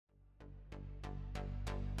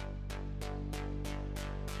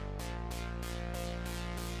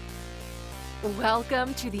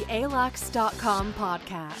Welcome to the Alux.com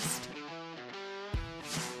podcast,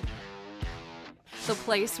 the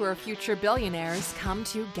place where future billionaires come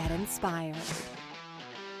to get inspired.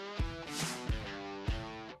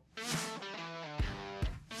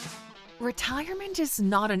 Retirement is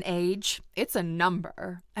not an age, it's a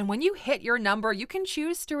number. And when you hit your number, you can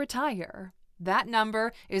choose to retire. That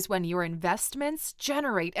number is when your investments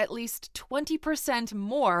generate at least 20%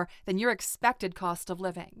 more than your expected cost of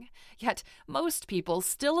living. Yet, most people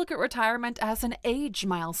still look at retirement as an age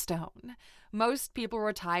milestone. Most people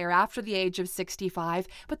retire after the age of 65,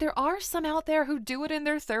 but there are some out there who do it in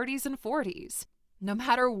their 30s and 40s. No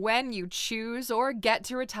matter when you choose or get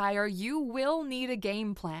to retire, you will need a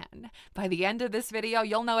game plan. By the end of this video,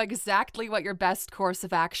 you'll know exactly what your best course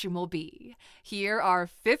of action will be. Here are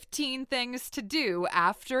 15 things to do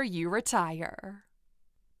after you retire.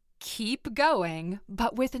 Keep going,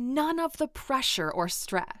 but with none of the pressure or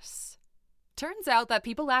stress. Turns out that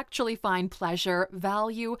people actually find pleasure,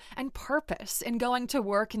 value, and purpose in going to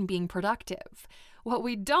work and being productive. What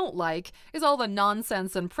we don't like is all the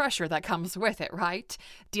nonsense and pressure that comes with it, right?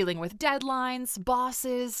 Dealing with deadlines,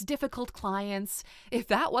 bosses, difficult clients. If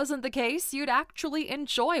that wasn't the case, you'd actually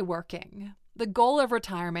enjoy working. The goal of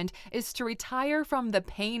retirement is to retire from the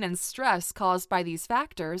pain and stress caused by these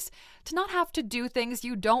factors, to not have to do things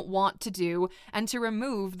you don't want to do, and to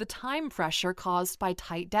remove the time pressure caused by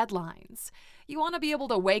tight deadlines. You want to be able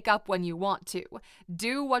to wake up when you want to,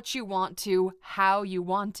 do what you want to, how you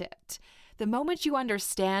want it. The moment you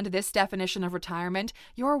understand this definition of retirement,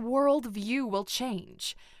 your worldview will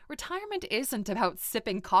change. Retirement isn't about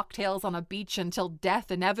sipping cocktails on a beach until death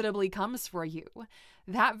inevitably comes for you.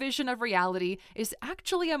 That vision of reality is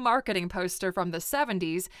actually a marketing poster from the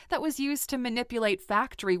 70s that was used to manipulate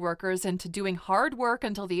factory workers into doing hard work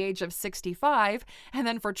until the age of 65, and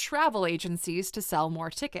then for travel agencies to sell more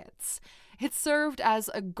tickets. It served as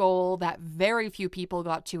a goal that very few people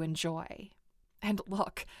got to enjoy. And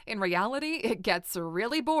look, in reality, it gets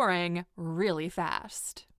really boring really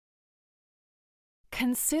fast.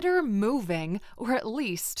 Consider moving, or at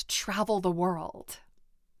least travel the world.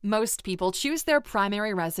 Most people choose their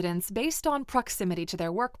primary residence based on proximity to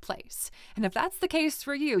their workplace. And if that's the case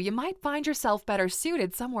for you, you might find yourself better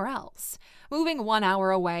suited somewhere else. Moving 1 hour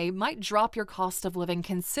away might drop your cost of living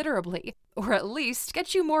considerably, or at least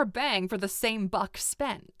get you more bang for the same buck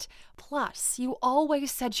spent. Plus, you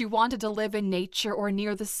always said you wanted to live in nature or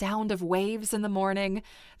near the sound of waves in the morning.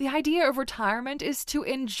 The idea of retirement is to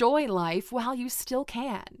enjoy life while you still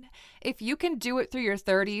can. If you can do it through your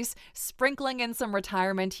 30s, sprinkling in some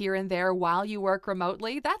retirement here and there while you work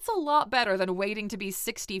remotely, that's a lot better than waiting to be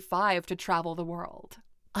 65 to travel the world.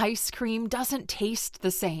 Ice cream doesn't taste the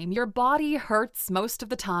same. Your body hurts most of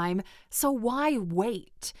the time, so why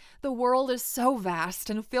wait? The world is so vast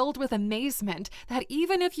and filled with amazement that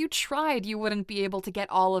even if you tried, you wouldn't be able to get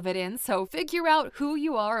all of it in, so figure out who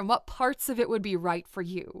you are and what parts of it would be right for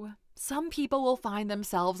you. Some people will find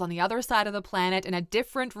themselves on the other side of the planet in a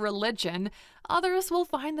different religion. Others will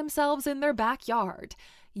find themselves in their backyard.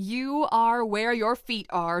 You are where your feet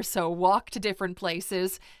are, so walk to different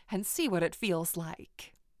places and see what it feels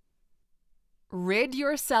like. Rid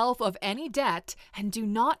yourself of any debt and do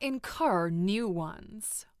not incur new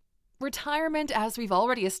ones. Retirement, as we've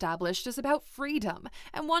already established, is about freedom,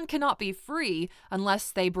 and one cannot be free unless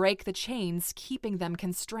they break the chains keeping them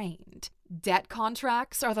constrained. Debt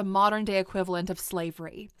contracts are the modern-day equivalent of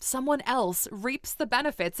slavery. Someone else reaps the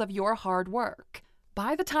benefits of your hard work.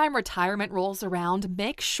 By the time retirement rolls around,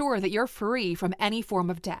 make sure that you're free from any form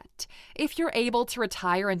of debt. If you're able to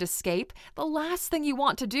retire and escape, the last thing you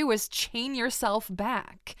want to do is chain yourself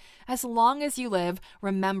back. As long as you live,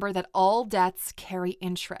 remember that all debts carry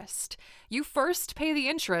interest. You first pay the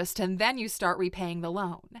interest and then you start repaying the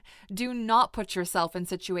loan. Do not put yourself in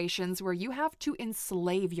situations where you have to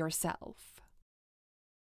enslave yourself.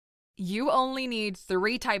 You only need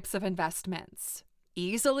 3 types of investments: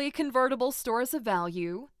 easily convertible stores of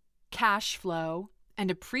value, cash flow, and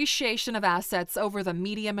appreciation of assets over the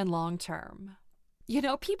medium and long term. You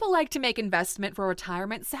know, people like to make investment for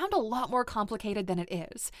retirement sound a lot more complicated than it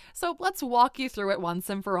is, so let's walk you through it once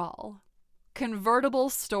and for all. Convertible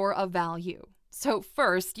store of value. So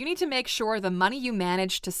first, you need to make sure the money you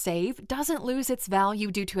manage to save doesn't lose its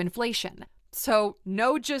value due to inflation. So,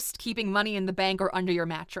 no just keeping money in the bank or under your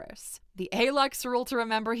mattress. The ALUX rule to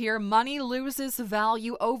remember here: money loses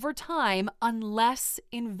value over time unless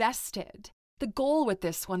invested. The goal with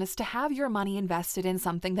this one is to have your money invested in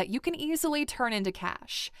something that you can easily turn into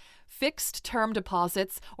cash. Fixed term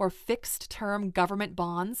deposits or fixed term government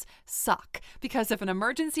bonds suck because if an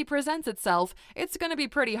emergency presents itself, it's going to be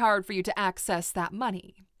pretty hard for you to access that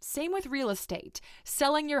money. Same with real estate.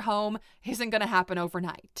 Selling your home isn't going to happen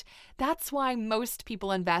overnight. That's why most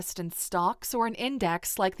people invest in stocks or an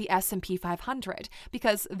index like the S&P 500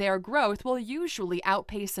 because their growth will usually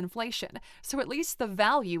outpace inflation, so at least the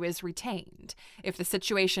value is retained. If the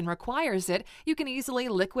situation requires it, you can easily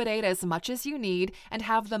liquidate as much as you need and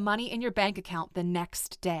have the money in your bank account the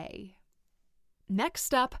next day.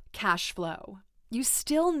 Next up, cash flow. You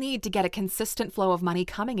still need to get a consistent flow of money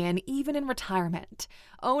coming in even in retirement.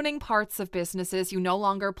 Owning parts of businesses you no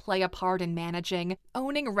longer play a part in managing,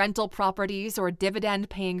 owning rental properties or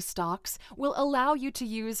dividend-paying stocks will allow you to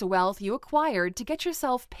use wealth you acquired to get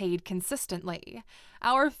yourself paid consistently.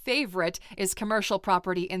 Our favorite is commercial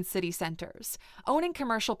property in city centers. Owning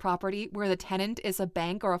commercial property where the tenant is a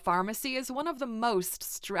bank or a pharmacy is one of the most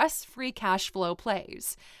stress-free cash flow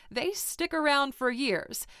plays. They stick around for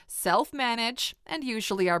years, self-manage, and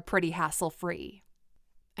usually are pretty hassle-free.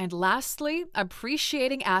 And lastly,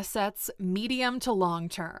 appreciating assets medium to long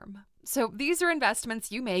term. So these are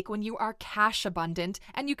investments you make when you are cash abundant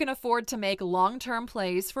and you can afford to make long-term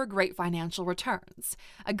plays for great financial returns.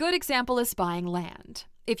 A good example is buying land.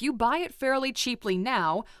 If you buy it fairly cheaply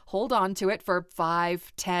now, hold on to it for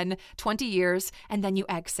 5, 10, 20 years, and then you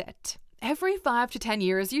exit. Every 5 to 10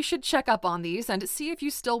 years, you should check up on these and see if you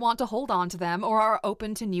still want to hold on to them or are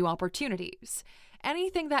open to new opportunities.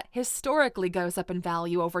 Anything that historically goes up in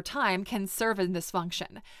value over time can serve in this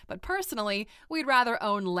function, but personally, we'd rather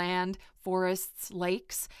own land, forests,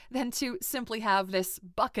 lakes, than to simply have this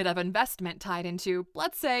bucket of investment tied into,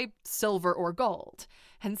 let's say, silver or gold.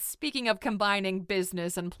 And speaking of combining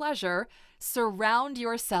business and pleasure, surround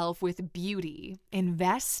yourself with beauty.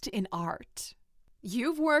 Invest in art.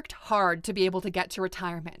 You've worked hard to be able to get to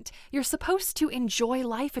retirement. You're supposed to enjoy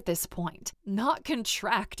life at this point, not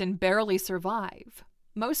contract and barely survive.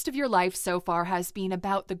 Most of your life so far has been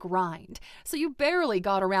about the grind, so you barely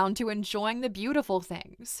got around to enjoying the beautiful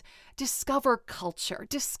things. Discover culture,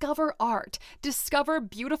 discover art, discover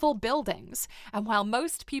beautiful buildings. And while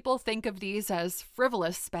most people think of these as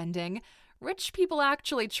frivolous spending, rich people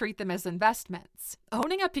actually treat them as investments.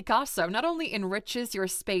 Owning a Picasso not only enriches your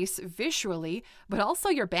space visually, but also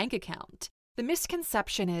your bank account. The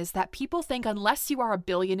misconception is that people think unless you are a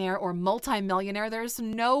billionaire or multimillionaire, there's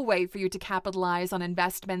no way for you to capitalize on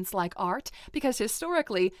investments like art because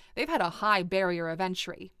historically, they've had a high barrier of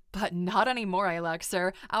entry. But not anymore,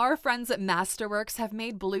 Aluxer. Our friends at Masterworks have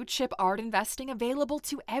made blue-chip art investing available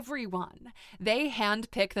to everyone. They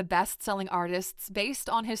handpick the best-selling artists based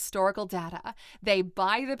on historical data. They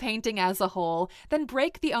buy the painting as a whole, then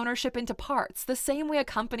break the ownership into parts, the same way a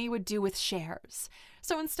company would do with shares.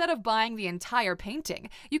 So instead of buying the entire painting,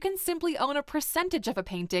 you can simply own a percentage of a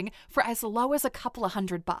painting for as low as a couple of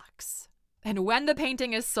 $100. And when the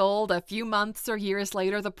painting is sold a few months or years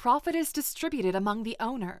later, the profit is distributed among the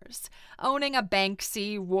owners. Owning a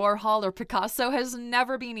Banksy, Warhol, or Picasso has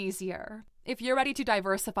never been easier. If you're ready to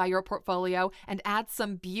diversify your portfolio and add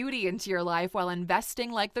some beauty into your life while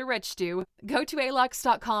investing like the rich do, go to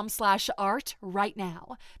alux.com/art right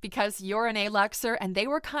now. Because you're an Aluxer and they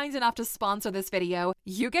were kind enough to sponsor this video,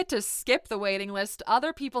 you get to skip the waiting list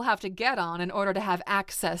other people have to get on in order to have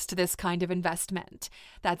access to this kind of investment.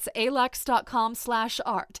 That's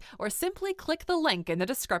alux.com/art, or simply click the link in the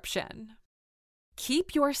description.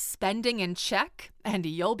 Keep your spending in check and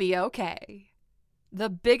you'll be okay. The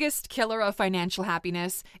biggest killer of financial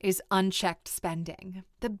happiness is unchecked spending.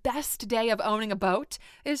 The best day of owning a boat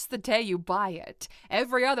is the day you buy it.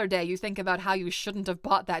 Every other day you think about how you shouldn't have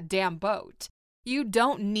bought that damn boat. You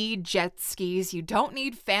don't need jet skis, you don't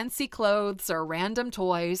need fancy clothes or random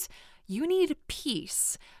toys. You need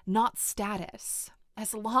peace, not status.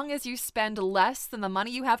 As long as you spend less than the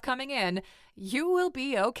money you have coming in, you will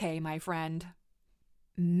be okay, my friend.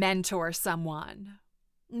 Mentor someone.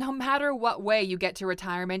 No matter what way you get to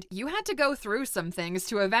retirement, you had to go through some things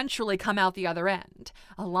to eventually come out the other end.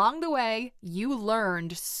 Along the way, you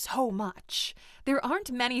learned so much. There aren't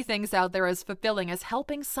many things out there as fulfilling as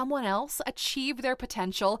helping someone else achieve their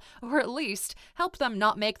potential, or at least help them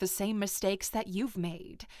not make the same mistakes that you've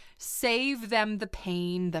made. Save them the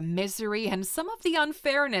pain, the misery, and some of the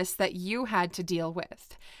unfairness that you had to deal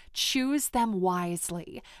with. Choose them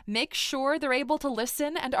wisely. Make sure they're able to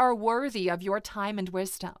listen and are worthy of your time and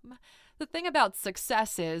wisdom. The thing about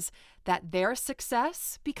success is that their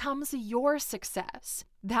success becomes your success.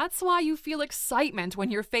 That's why you feel excitement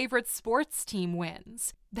when your favorite sports team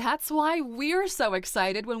wins. That's why we're so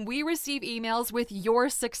excited when we receive emails with your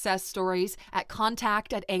success stories at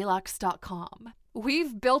contact@alux.com.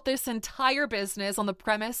 We've built this entire business on the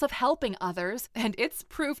premise of helping others, and it's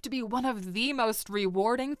proved to be one of the most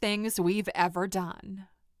rewarding things we've ever done.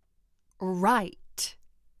 Right.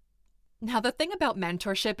 Now, the thing about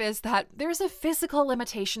mentorship is that there's a physical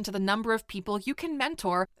limitation to the number of people you can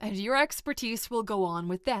mentor, and your expertise will go on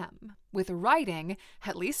with them. With writing,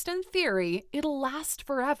 at least in theory, it'll last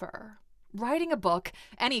forever. Writing a book,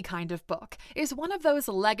 any kind of book, is one of those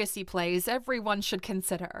legacy plays everyone should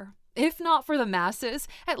consider. If not for the masses,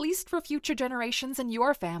 at least for future generations in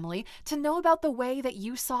your family to know about the way that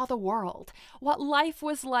you saw the world, what life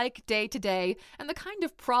was like day to day, and the kind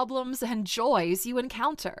of problems and joys you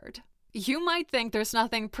encountered. You might think there's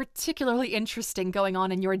nothing particularly interesting going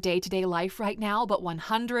on in your day-to-day life right now, but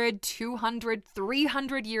 100, 200,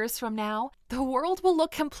 300 years from now, the world will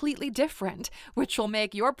look completely different, which will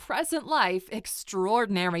make your present life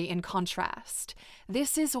extraordinary in contrast.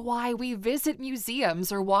 This is why we visit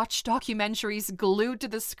museums or watch documentaries glued to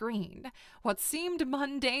the screen. What seemed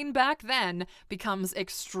mundane back then becomes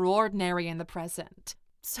extraordinary in the present.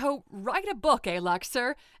 So write a book,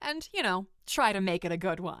 Luxor, and, try to make it a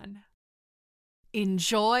good one.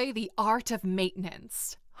 Enjoy the art of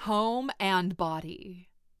maintenance, home and body.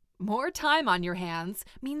 More time on your hands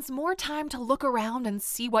means more time to look around and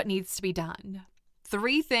see what needs to be done.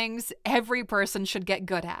 3 things every person should get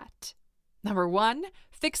good at. Number 1,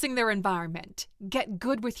 fixing their environment. Get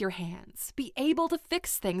good with your hands. Be able to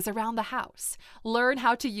fix things around the house. Learn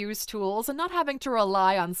how to use tools and not having to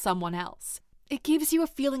rely on someone else. It gives you a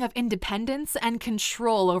feeling of independence and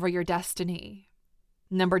control over your destiny.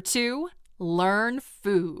 Number 2, learn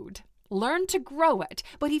food. Learn to grow it,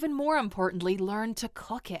 but even more importantly, learn to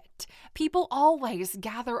cook it. People always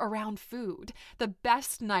gather around food. The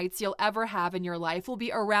best nights you'll ever have in your life will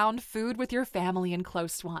be around food with your family and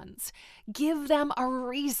close ones. Give them a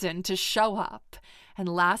reason to show up. And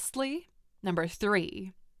lastly, number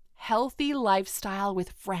 3, healthy lifestyle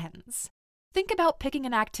with friends. Think about picking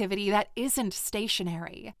an activity that isn't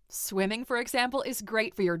stationary. Swimming, for example, is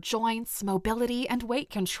great for your joints, mobility, and weight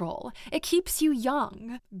control. It keeps you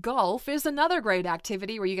young. Golf is another great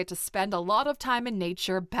activity where you get to spend a lot of time in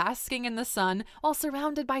nature, basking in the sun, while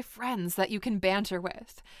surrounded by friends that you can banter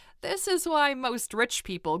with. This is why most rich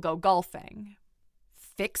people go golfing.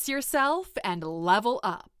 Fix yourself and level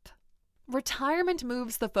up. Retirement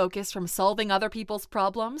moves the focus from solving other people's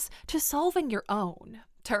problems to solving your own.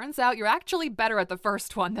 Turns out you're actually better at the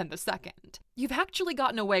first one than the second. You've actually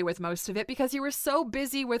gotten away with most of it because you were so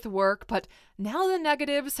busy with work, but now the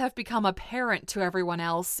negatives have become apparent to everyone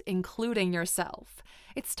else, including yourself.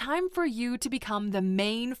 It's time for you to become the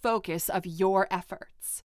main focus of your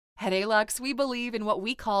efforts. At ALUX, we believe in what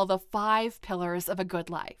we call the 5 pillars of a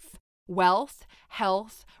good life: wealth,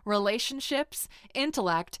 health, relationships,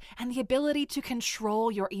 intellect, and the ability to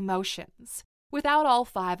control your emotions. Without all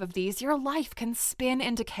 5 of these, your life can spin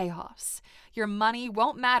into chaos. Your money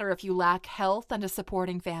won't matter if you lack health and a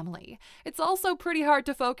supporting family. It's also pretty hard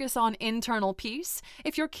to focus on internal peace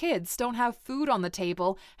if your kids don't have food on the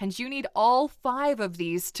table, and you need all 5 of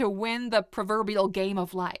these to win the proverbial game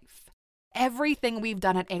of life. Everything we've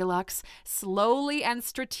done at ALUX slowly and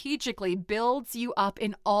strategically builds you up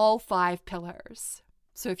in all 5 pillars.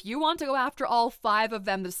 So if you want to go after all 5 of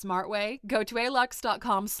them the smart way, go to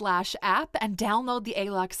alux.com/app and download the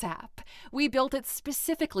ALUX app. We built it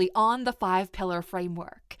specifically on the 5-pillar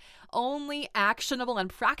framework. Only actionable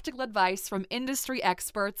and practical advice from industry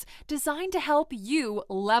experts designed to help you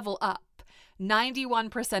level up.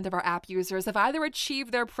 91% of our app users have either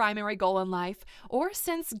achieved their primary goal in life or,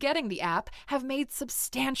 since getting the app, have made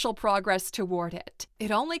substantial progress toward it.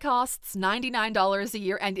 It only costs $99 a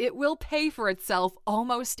year, and it will pay for itself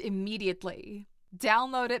almost immediately.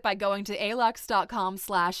 Download it by going to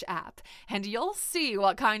alux.com/app, and you'll see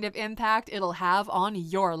what kind of impact it'll have on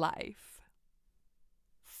your life.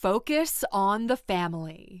 Focus on the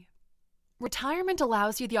family. Retirement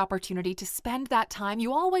allows you the opportunity to spend that time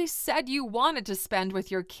you always said you wanted to spend with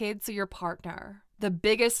your kids or your partner. The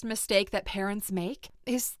biggest mistake that parents make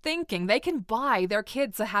is thinking they can buy their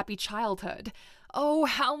kids a happy childhood. Oh,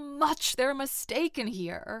 how much they're mistaken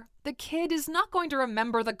here. The kid is not going to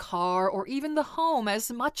remember the car or even the home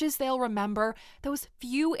as much as they'll remember those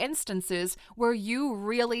few instances where you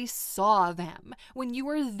really saw them, when you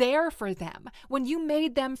were there for them, when you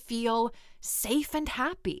made them feel safe and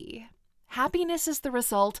happy. Happiness is the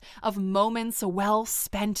result of moments well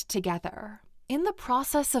spent together. In the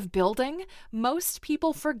process of building, most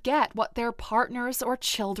people forget what their partners or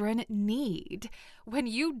children need. When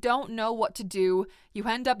you don't know what to do, you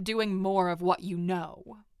end up doing more of what you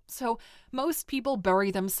know. So most people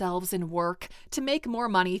bury themselves in work to make more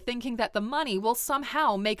money, thinking that the money will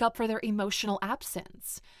somehow make up for their emotional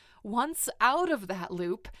absence. Once out of that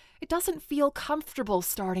loop, it doesn't feel comfortable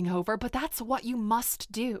starting over, but that's what you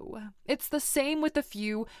must do. It's the same with the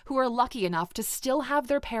few who are lucky enough to still have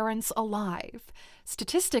their parents alive.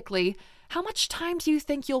 Statistically, how much time do you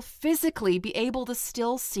think you'll physically be able to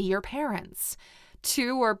still see your parents?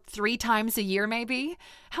 2 or 3 times a year, maybe?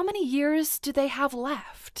 How many years do they have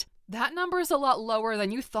left? That number is a lot lower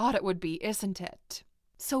than you thought it would be, isn't it?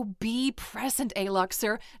 So be present,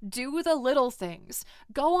 Aluxer. Do the little things.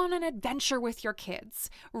 Go on an adventure with your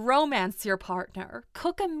kids. Romance your partner.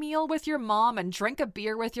 Cook a meal with your mom and drink a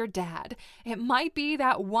beer with your dad. It might be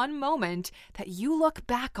that one moment that you look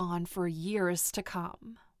back on for years to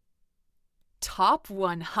come. Top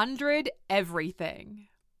 100 everything.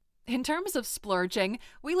 In terms of splurging,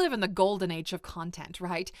 we live in the golden age of content,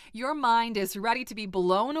 right? Your mind is ready to be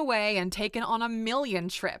blown away and taken on a million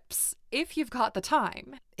trips. If you've got the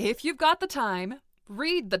time.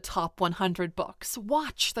 Read the top 100 books,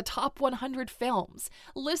 watch the top 100 films,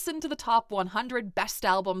 listen to the top 100 best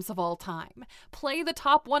albums of all time, play the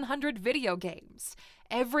top 100 video games.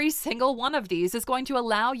 Every single one of these is going to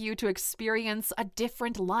allow you to experience a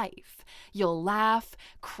different life. You'll laugh,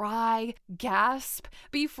 cry, gasp,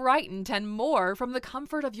 be frightened, and more from the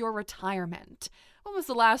comfort of your retirement. When was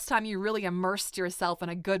the last time you really immersed yourself in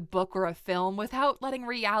a good book or a film without letting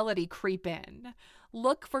reality creep in?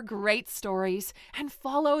 Look for great stories and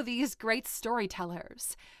follow these great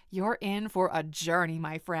storytellers. You're in for a journey,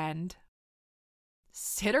 my friend.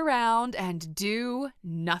 Sit around and do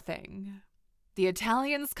nothing. The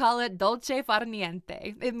Italians call it dolce far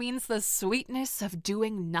niente. It means the sweetness of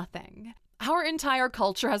doing nothing. Our entire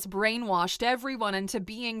culture has brainwashed everyone into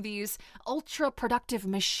being these ultra-productive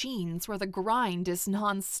machines where the grind is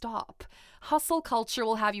non-stop. Hustle culture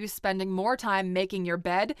will have you spending more time making your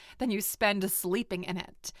bed than you spend sleeping in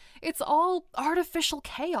it. It's all artificial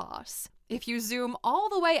chaos. If you zoom all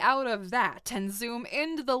the way out of that and zoom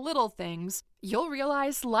into the little things, you'll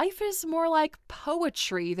realize life is more like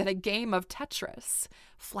poetry than a game of Tetris.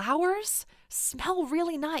 Flowers smell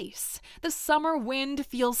really nice. The summer wind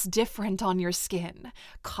feels different on your skin.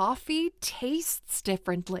 Coffee tastes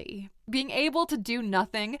differently. Being able to do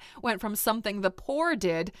nothing went from something the poor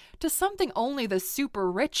did to something only the super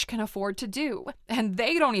rich can afford to do, and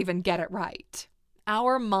they don't even get it right.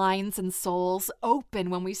 Our minds and souls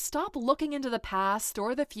open when we stop looking into the past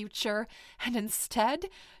or the future and instead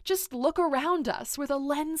just look around us with a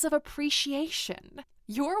lens of appreciation.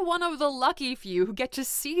 You're one of the lucky few who get to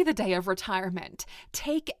see the day of retirement.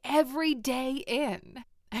 Take every day in.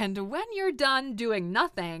 And when you're done doing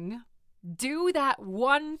nothing, do that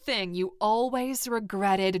one thing you always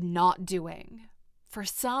regretted not doing. For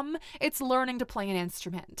some, it's learning to play an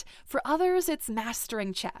instrument. For others, it's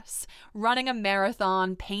mastering chess, running a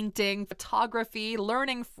marathon, painting, photography,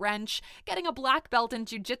 learning French, getting a black belt in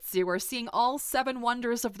jiu-jitsu, or seeing all 7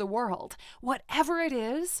 wonders of the world. Whatever it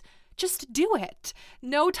is, just do it.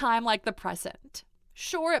 No time like the present.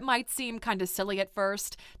 Sure, it might seem kind of silly at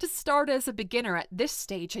first to start as a beginner at this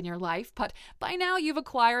stage in your life, but by now you've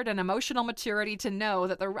acquired an emotional maturity to know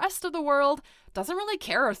that the rest of the world doesn't really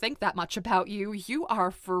care or think that much about you. You are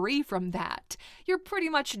free from that. You're pretty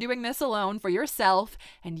much doing this alone for yourself,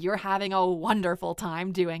 and you're having a wonderful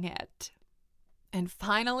time doing it. And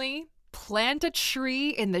finally, plant a tree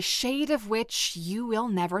in the shade of which you will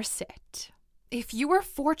never sit. If you were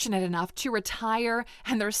fortunate enough to retire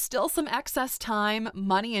and there's still some excess time,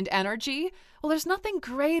 money, and energy, well, there's nothing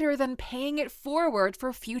greater than paying it forward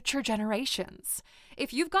for future generations.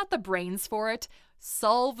 If you've got the brains for it,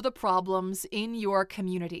 solve the problems in your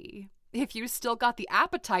community. If you still got the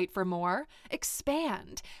appetite for more,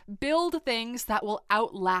 expand. Build things that will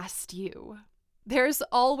outlast you. There's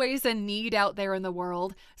always a need out there in the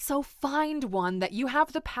world, so find one that you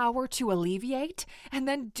have the power to alleviate and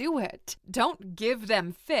then do it. Don't give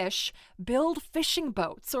them fish. Build fishing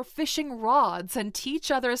boats or fishing rods and teach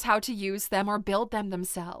others how to use them or build them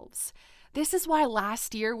themselves. This is why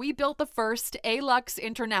last year we built the first ALUX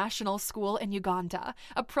International School in Uganda,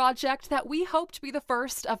 a project that we hope to be the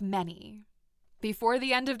first of many. Before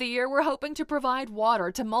the end of the year, we're hoping to provide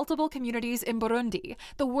water to multiple communities in Burundi,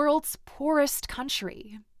 the world's poorest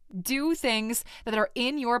country. Do things that are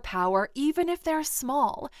in your power, even if they're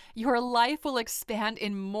small. Your life will expand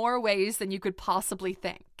in more ways than you could possibly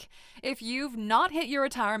think. If you've not hit your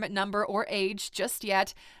retirement number or age just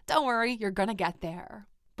yet, don't worry, you're gonna get there.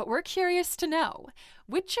 But we're curious to know,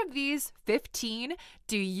 which of these 15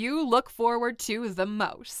 do you look forward to the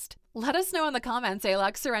most? Let us know in the comments,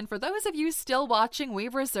 Aluxer, and for those of you still watching,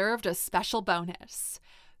 we've reserved a special bonus.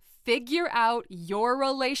 Figure out your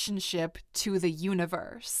relationship to the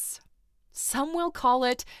universe. Some will call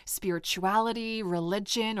it spirituality,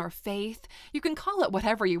 religion, or faith. You can call it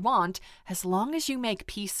whatever you want, as long as you make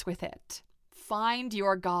peace with it. Find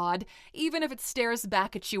your God, even if it stares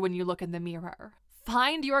back at you when you look in the mirror.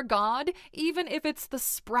 Find your God, even if it's the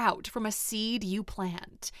sprout from a seed you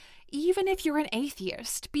plant. Even if you're an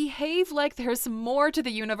atheist, behave like there's more to the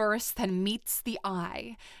universe than meets the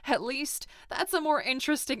eye. At least, that's a more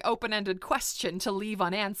interesting open-ended question to leave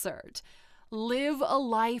unanswered. Live a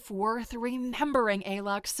life worth remembering,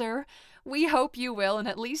 Aluxer. We hope you will, and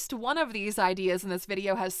at least one of these ideas in this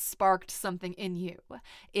video has sparked something in you.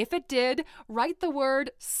 If it did, write the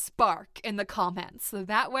word SPARK in the comments.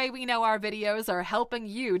 That way we know our videos are helping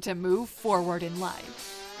you to move forward in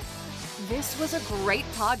life. This was a great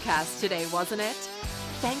podcast today, wasn't it?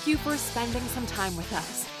 Thank you for spending some time with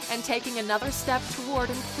us and taking another step toward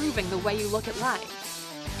improving the way you look at life.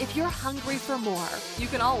 If you're hungry for more, you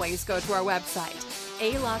can always go to our website,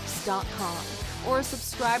 alux.com, or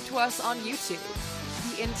subscribe to us on YouTube.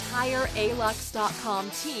 The entire alux.com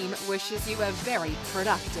team wishes you a very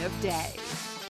productive day.